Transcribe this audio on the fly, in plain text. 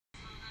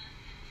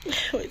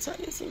Wait till I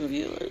get some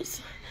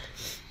viewers.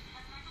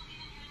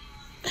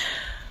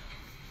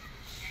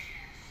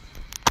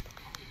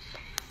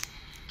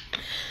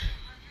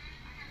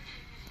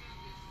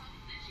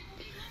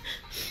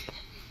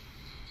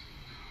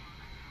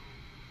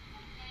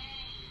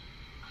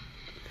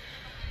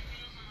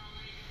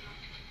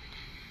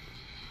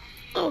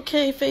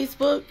 Okay,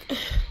 Facebook.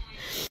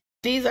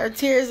 These are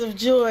tears of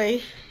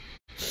joy.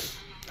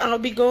 I'll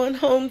be going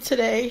home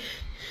today.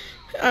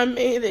 I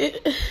made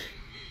it.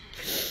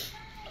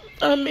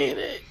 I made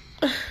it.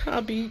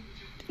 I'll be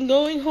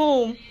going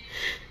home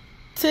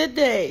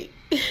today.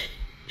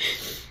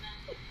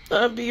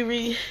 I'm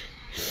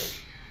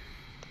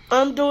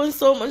doing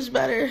so much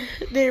better.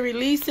 They're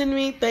releasing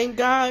me. Thank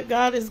God.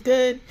 God is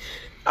good.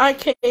 I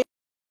came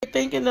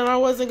thinking that I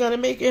wasn't going to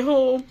make it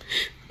home,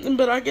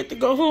 but I get to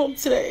go home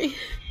today.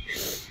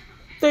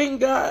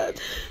 Thank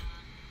God.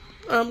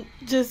 I'm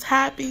just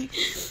happy.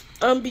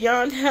 I'm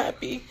beyond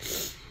happy.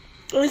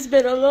 It's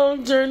been a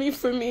long journey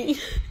for me.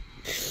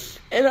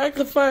 And I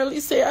can finally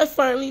say I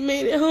finally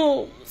made it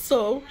home.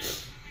 So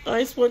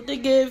I just want to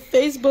give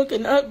Facebook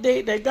an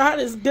update that God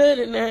is good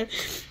and that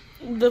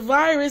the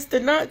virus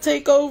did not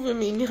take over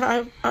me.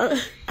 I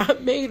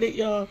made it,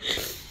 y'all.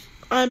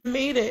 I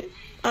made it.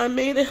 I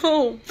made it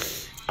home.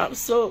 I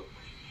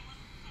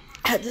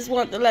just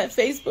want to let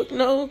Facebook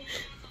know,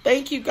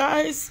 thank you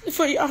guys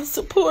for y'all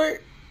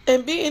support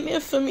and being there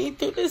for me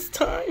through this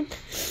time.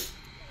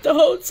 The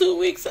whole 2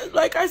 weeks,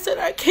 like I said,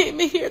 I came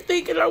in here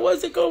thinking I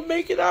wasn't going to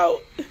make it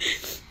out.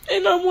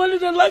 And I'm one of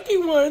the lucky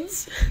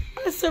ones.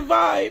 I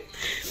survived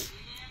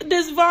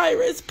this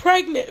virus,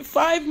 pregnant,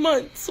 5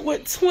 months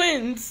with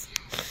twins.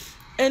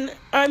 And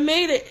I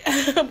made it.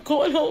 I'm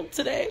going home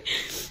today.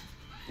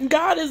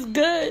 God is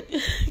good.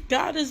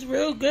 God is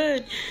real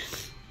good.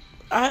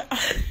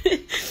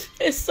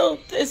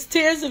 It's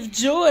tears of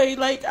joy.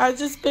 Like, I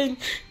just been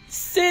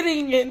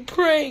sitting and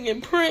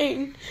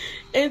praying.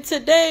 And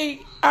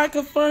today, I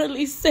can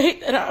finally say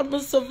that I'm a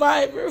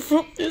survivor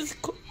from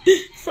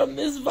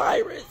this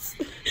virus.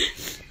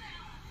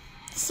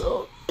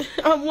 So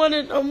I'm one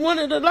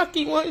of the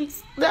lucky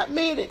ones that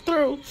made it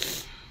through.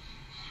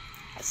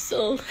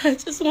 So I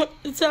just want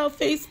to tell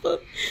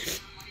Facebook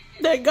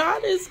that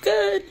God is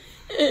good,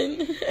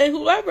 and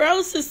whoever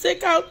else is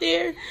sick out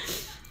there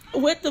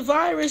with the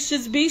virus,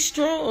 just be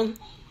strong.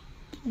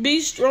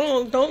 Be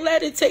strong. Don't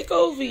let it take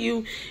over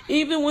you.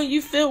 Even when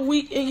you feel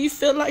weak and you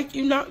feel like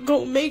you're not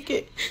going to make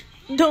it,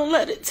 don't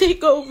let it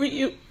take over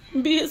you.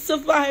 Be a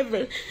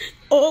survivor.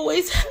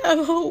 Always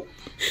have hope.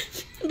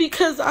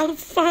 Because I'm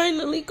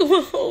finally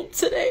going home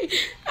today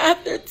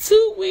after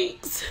 2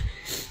 weeks.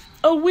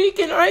 A week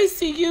in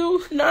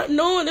ICU, not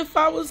knowing if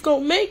I was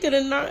going to make it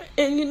or not.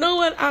 And you know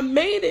what? I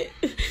made it.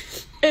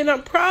 And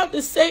I'm proud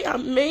to say I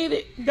made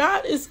it.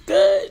 God is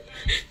good.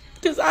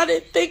 Because I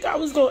didn't think I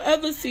was going to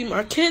ever see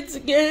my kids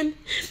again.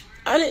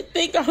 I didn't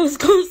think I was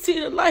going to see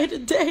the light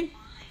of day.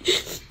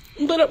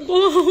 But I'm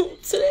going home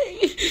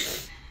today.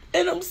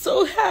 And I'm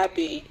so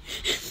happy.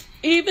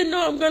 Even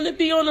though I'm going to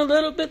be on a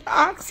little bit of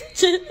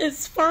oxygen,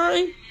 it's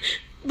fine.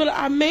 But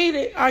I made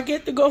it. I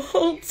get to go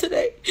home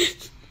today.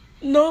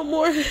 No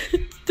more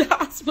the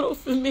hospital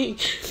for me.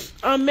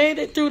 I made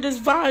it through this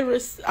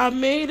virus. I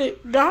made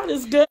it. God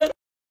is good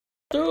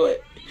through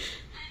it.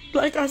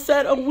 Like I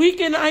said, a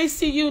week in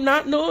ICU,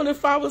 not knowing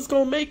if I was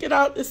going to make it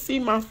out to see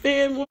my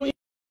family.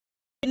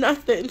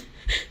 Nothing.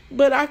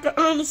 But I can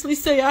honestly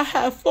say I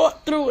have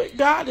fought through it.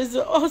 God is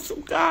an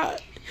awesome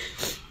God.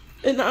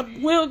 And I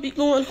will be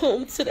going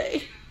home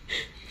today.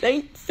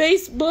 Thank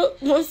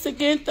Facebook. Once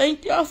again,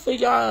 thank y'all for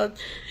y'all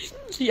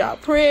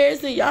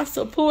prayers and y'all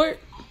support.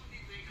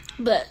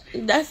 But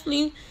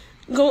definitely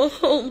going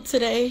home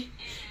today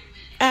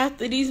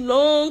after these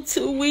long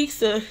 2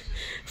 weeks of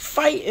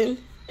fighting.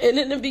 And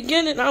in the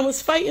beginning, I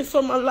was fighting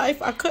for my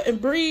life. I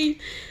couldn't breathe.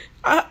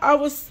 I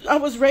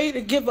was ready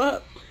to give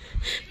up.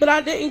 But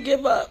I didn't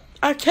give up.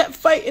 I kept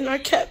fighting. I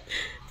kept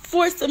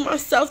forcing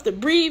myself to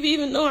breathe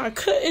even though I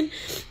couldn't.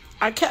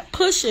 I kept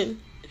pushing.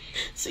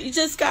 So you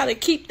just got to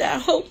keep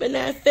that hope and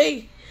that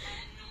faith.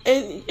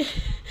 And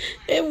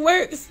it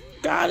works.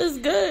 God is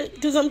good.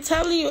 Because I'm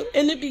telling you,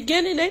 in the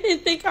beginning, they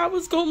didn't think I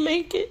was going to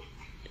make it.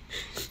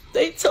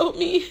 They told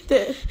me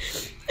that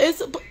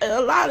it's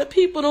a lot of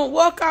people don't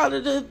walk out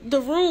of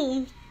the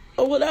room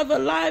or whatever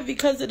alive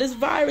because of this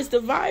virus. The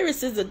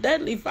virus is a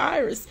deadly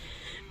virus.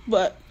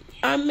 But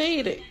I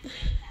made it.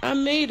 I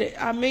made it.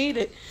 I made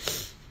it.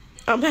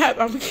 I'm happy.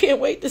 I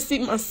can't wait to see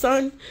my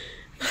son.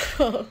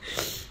 I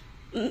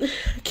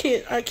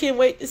can't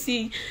wait to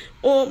see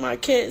all my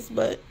kids,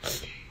 but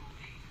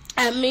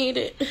I made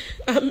it.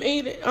 I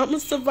made it. I'm a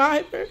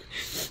survivor.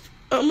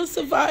 I'm a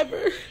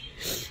survivor.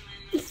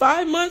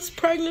 5 months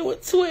pregnant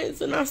with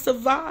twins, and I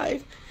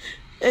survived.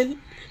 And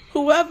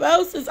whoever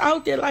else is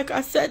out there, like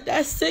I said,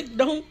 that's sick,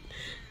 don't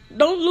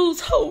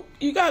lose hope.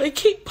 You got to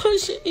keep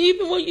pushing,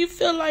 even when you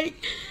feel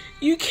like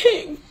you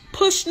can't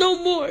push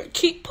no more.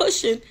 Keep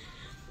pushing.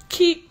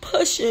 Keep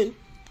pushing.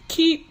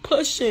 Keep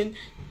pushing.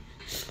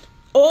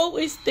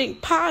 Always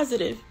think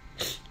positive.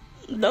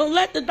 Don't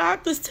let the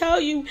doctors tell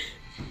you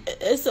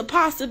it's a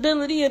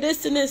possibility of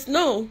this and this.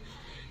 No.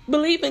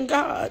 Believe in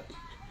God.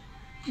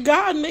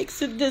 God makes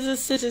the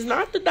decisions,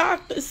 not the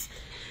doctors.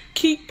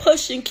 Keep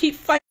pushing, keep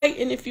fighting.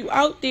 If you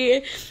out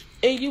there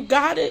and you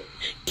got it,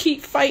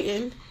 keep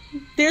fighting.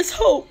 There's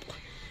hope.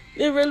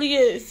 There really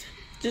is.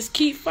 Just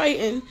keep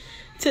fighting.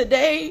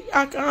 Today,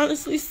 I can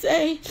honestly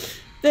say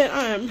that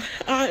I'm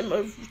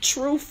a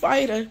true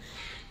fighter,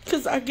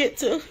 because I get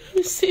to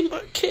see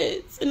my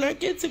kids and I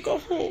get to go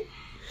home.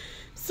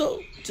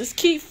 So just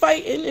keep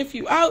fighting. If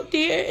you out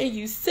there and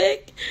you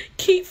sick,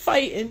 keep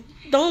fighting.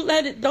 Don't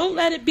let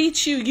it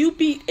beat you. You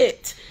beat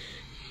it.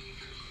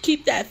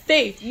 Keep that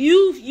faith.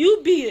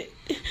 You beat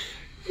it.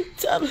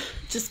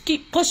 Just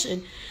keep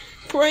pushing,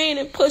 praying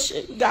and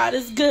pushing. God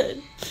is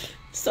good.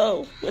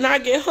 So when I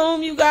get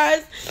home, you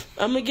guys,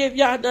 I'm gonna give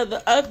y'all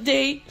another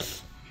update.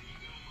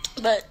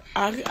 But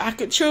I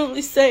could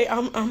truly say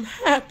I'm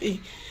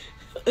happy.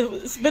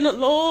 It's been a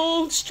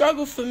long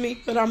struggle for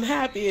me, but I'm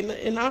happy,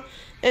 and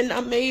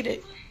I made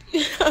it.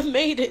 I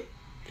made it.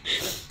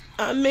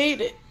 I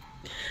made it.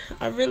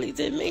 I really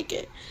did make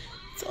it.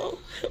 So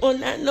on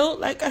that note,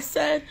 like I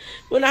said,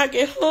 when I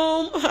get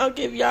home, I'll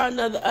give y'all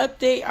another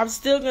update. I'm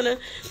still gonna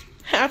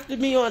have to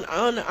be on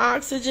the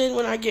oxygen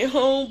when I get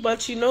home,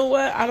 but you know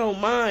what? I don't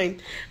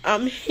mind.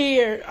 I'm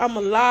here. I'm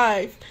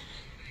alive.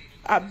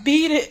 I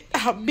beat it.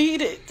 I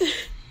beat it.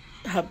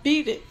 I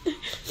beat it.